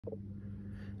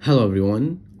Hello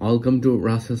everyone, welcome to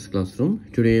Rashel's classroom.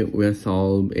 Today we will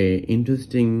solve a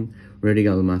interesting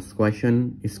radical math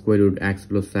question. Square root x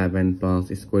plus 7 plus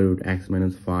square root x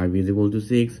minus 5 is equal to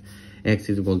 6. X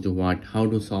is equal to what? How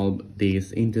to solve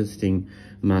this interesting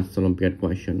math Olympiad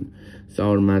question.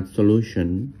 So our math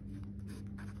solution,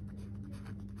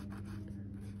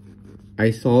 I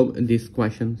solve these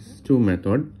questions two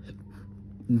methods.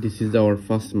 This is our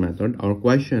first method. Our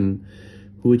question,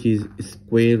 which is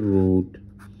square root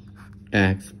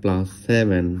x plus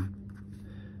 7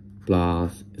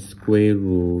 plus square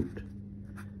root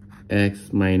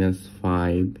x minus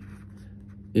 5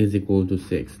 is equal to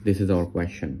 6. This is our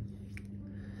question.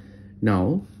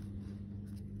 Now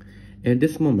at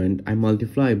this moment I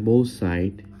multiply both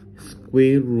sides.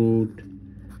 Square root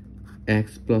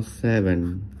x plus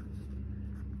 7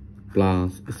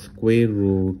 plus square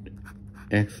root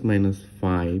x minus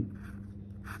 5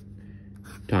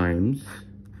 times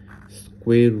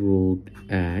square root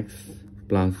x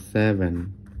plus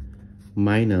 7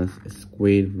 minus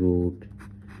square root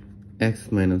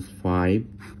x minus 5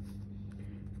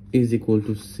 is equal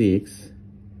to 6.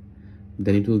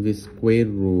 Then it will be square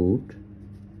root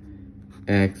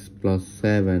x plus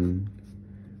 7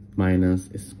 minus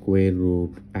square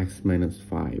root x minus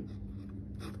 5.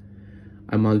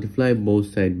 I multiply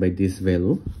both sides by this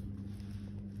value.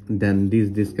 Then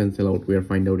this cancel out. We are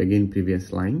find out again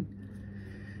previous line.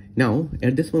 Now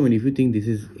at this moment, if you think this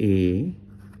is A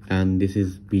and this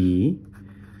is B,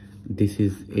 this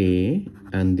is A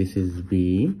and this is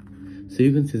B, so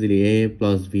you can see A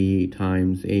plus B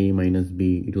times A minus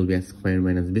B, it will be a square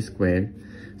minus B square.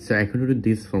 So according to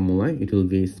this formula, it will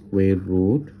be square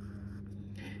root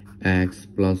x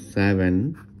plus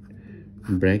 7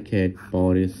 bracket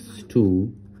power is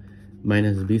 2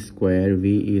 minus B square,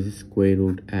 V is square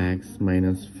root x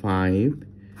minus 5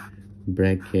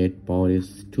 bracket power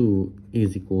is 2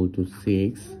 is equal to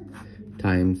 6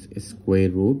 times square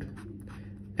root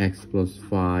x plus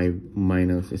 5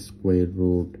 minus square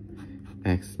root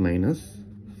x minus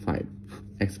 5,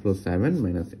 x plus 7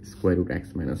 minus square root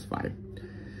x minus 5.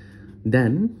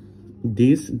 Then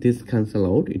this cancel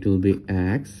out. It will be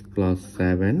x plus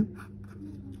 7.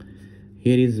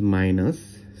 Here is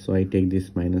minus, so I take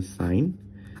this minus sign.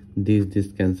 This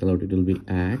cancel out. It will be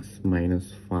x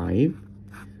minus 5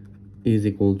 is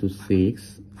equal to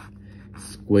 6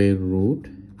 square root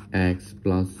x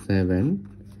plus 7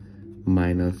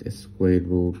 minus square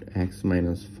root x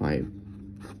minus 5.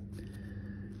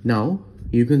 Now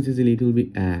you can see it will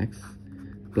be x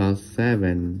plus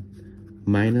 7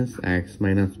 minus x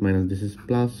minus this is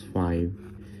plus 5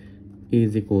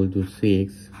 is equal to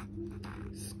 6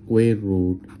 square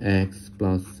root x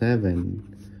plus 7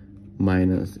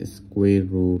 minus square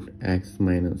root x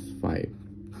minus 5.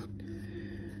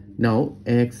 Now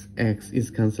x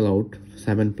is cancel out.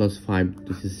 7 plus 5,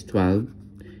 this is 12,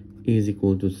 is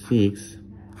equal to 6.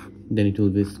 Then it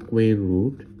will be square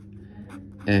root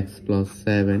x plus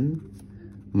 7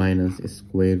 minus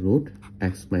square root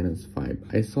x minus 5.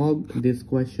 I solved this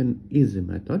question easy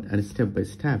method and step by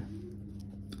step.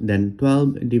 Then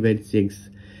 12 divided 6,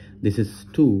 this is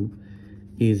 2,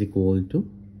 is equal to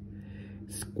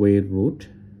square root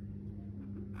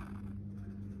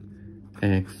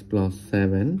x plus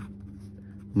 7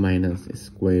 minus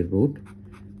square root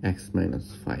x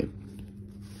minus 5.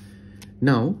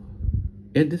 Now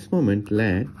at this moment,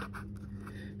 let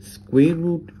square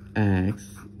root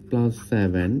x plus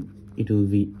 7, it will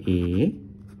be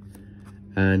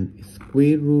A, and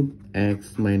square root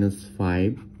x minus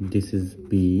 5, this is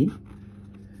B.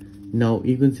 Now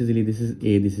you can see this is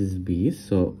A, this is B,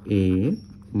 so A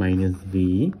minus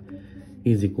B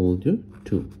is equal to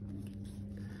 2.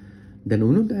 Then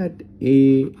we know that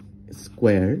A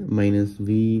square minus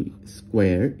B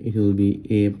square, it will be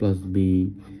A plus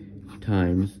B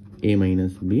times A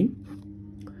minus B.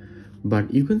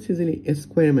 But you can see A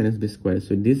square minus B square,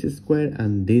 so this is square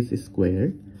and this is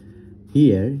square.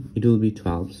 Here it will be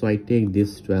 12, so I take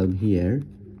this 12 here,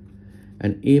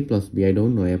 and A plus B, I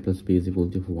don't know A plus B is equal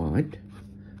to what,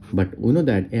 but we know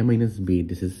that A minus B,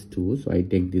 this is 2, so I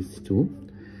take this 2.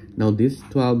 Now this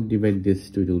 12 divided this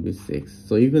 2, it will be 6.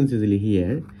 So you can see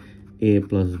here A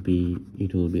plus B,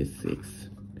 it will be 6.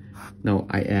 Now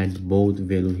I add both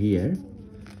value here.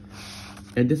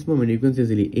 At this moment you can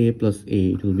see A plus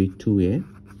A, it will be 2A.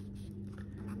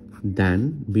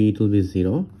 Then B, it will be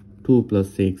 0. 2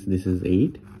 plus 6, this is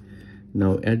 8.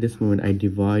 Now at this moment I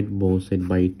divide both sides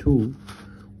by 2,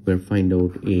 where find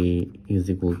out A is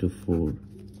equal to 4.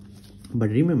 But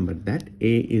remember that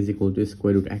A is equal to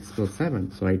square root x plus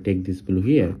 7, so I take this value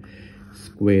here.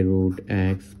 Square root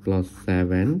x plus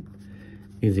 7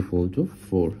 is equal to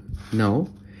 4. Now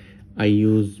I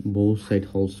use both side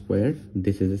whole square.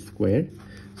 This is a square,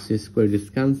 so square is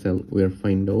cancel. We are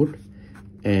find out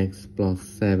x plus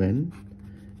 7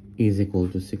 is equal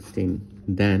to 16.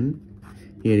 Then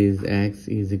here is x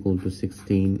is equal to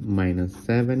 16 minus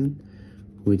 7,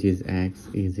 which is x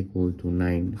is equal to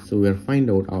 9. So we are find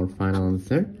out our final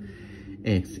answer,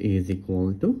 x is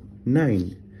equal to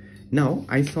 9. Now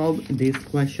I solve these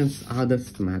questions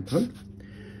others method.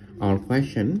 Our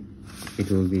question, it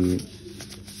will be,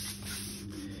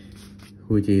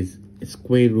 which is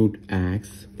square root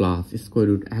x plus square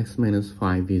root x minus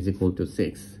 5 is equal to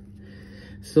 6.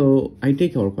 So I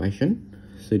take our question,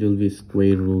 so it will be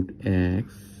square root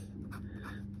x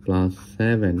plus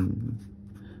 7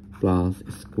 plus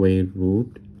square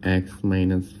root x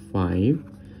minus 5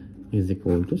 is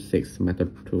equal to 6,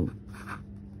 method 2.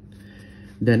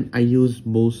 Then I use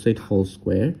both side whole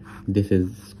square. This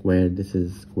is square, this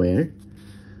is square.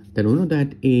 Then we know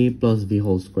that a plus b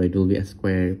whole square, it will be a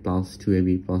square plus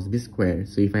 2ab plus b square.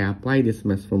 So if I apply this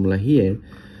math formula here,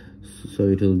 so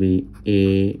it will be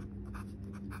a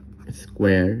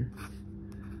square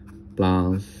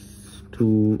plus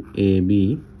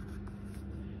 2ab,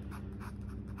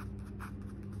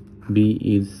 b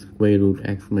is square root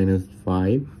x minus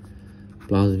 5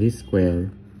 plus b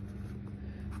square,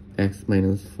 x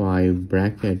minus 5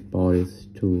 bracket power is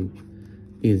 2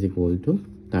 is equal to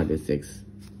 36.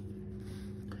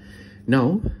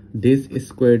 Now this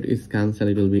squared is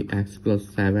cancelled, it will be x plus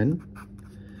 7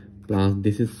 plus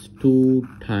this is 2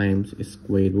 times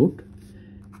square root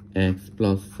x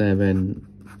plus 7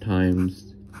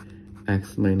 times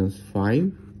x minus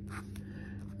 5,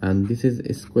 and this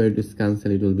is squared is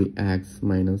cancelled, it will be x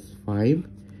minus 5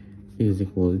 is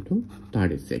equal to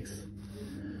 36.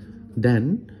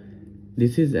 Then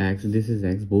this is x,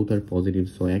 both are positive,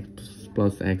 so x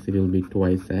plus x, it will be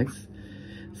twice x.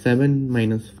 7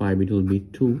 minus 5, it will be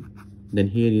 2. Then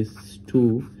here is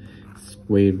 2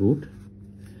 square root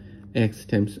x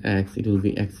times x, it will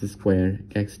be x square.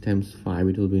 X times 5,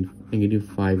 it will be negative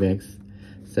 5x.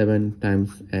 7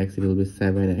 times x, it will be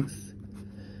 7x.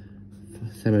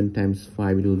 7 times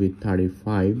 5, it will be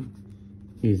 35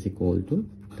 is equal to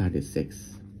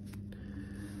 36.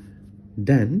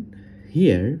 Then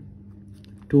here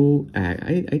 2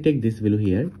 I take this value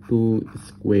here, 2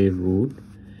 square root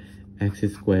x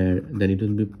square, then it will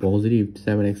be positive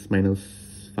 7x minus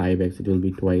 5x, it will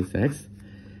be twice x,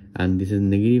 and this is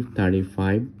negative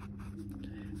 35,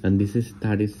 and this is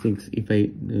 36. If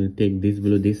I take this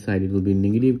value this side, it will be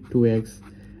negative 2x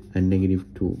and negative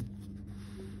 2.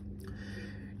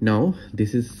 Now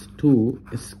this is 2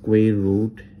 square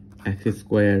root x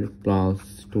square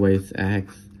plus twice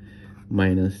x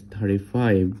minus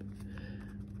 35,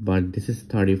 but this is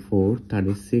 34,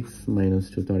 36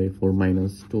 minus 2, 34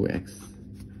 minus 2x.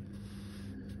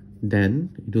 Then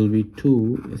it will be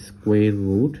 2 square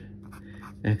root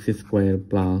x square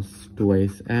plus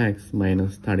twice x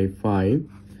minus 35,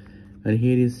 and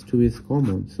here is 2 is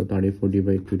common, so 34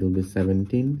 divided 2, it will be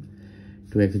 17,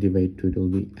 2x divided 2, it will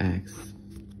be x.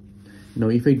 Now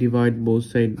if I divide both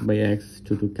sides by x,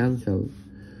 2 to cancel,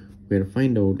 we'll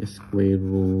find out square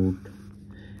root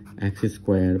x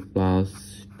square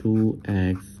plus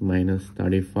 2x minus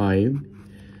 35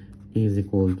 is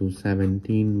equal to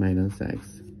 17 minus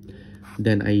x.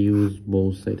 Then I use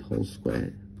both side whole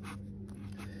square.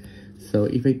 So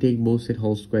if I take both side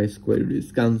whole square, square root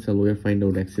is cancelled, we'll find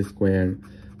out x square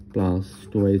plus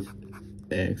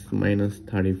 2x minus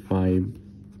 35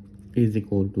 is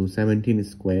equal to 17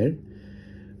 square,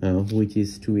 which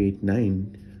is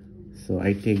 289. So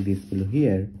I take this value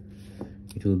here,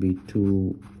 it will be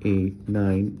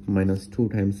 289 minus 2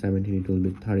 times 17, it will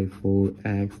be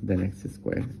 34x, then x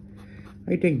square.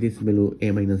 I take this value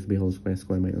a minus b whole square,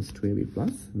 square minus 2ab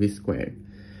plus b square.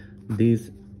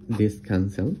 This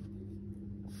cancel,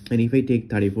 and if I take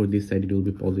 34 this side, it will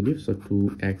be positive, so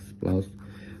 2x plus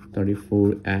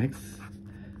 34x,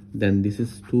 then this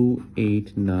is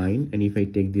 289, and if I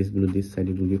take this value this side,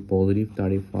 it will be positive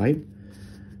 35.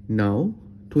 Now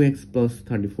 2x plus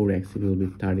 34x, it will be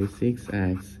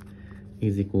 36x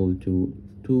is equal to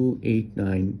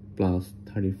 289 plus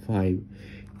 35,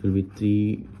 it will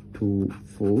be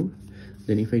 324.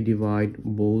 Then if I divide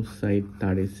both sides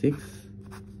 36,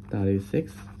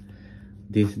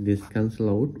 this cancel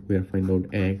out, we are find out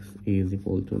x is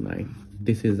equal to 9.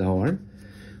 This is our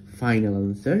final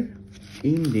answer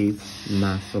in this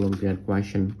math Olympiad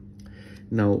question.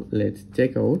 Now let's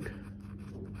check out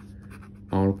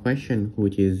our question,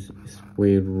 which is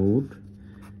square root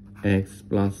x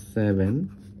plus 7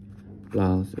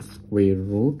 plus square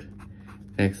root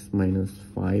x minus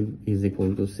 5 is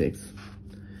equal to 6.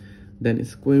 Then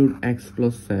square root x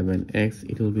plus 7, x,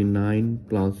 it will be 9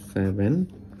 plus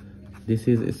 7. This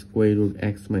is square root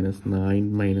x minus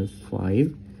 9 minus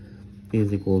 5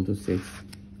 is equal to 6.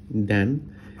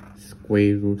 Then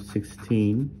square root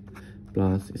 16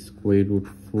 plus square root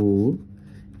 4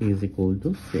 is equal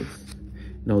to 6.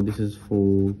 Now this is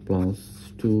 4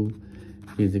 plus 2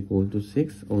 is equal to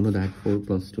 6. Oh no, that 4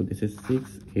 plus 2, this is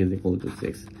 6 is equal to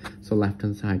 6. So left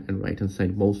hand side and right hand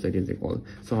side, both sides is equal.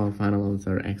 So our final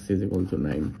answer, x is equal to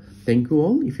 9. Thank you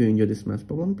all. If you enjoyed this math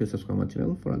problem, please subscribe my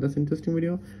channel for others interesting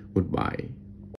video. Goodbye.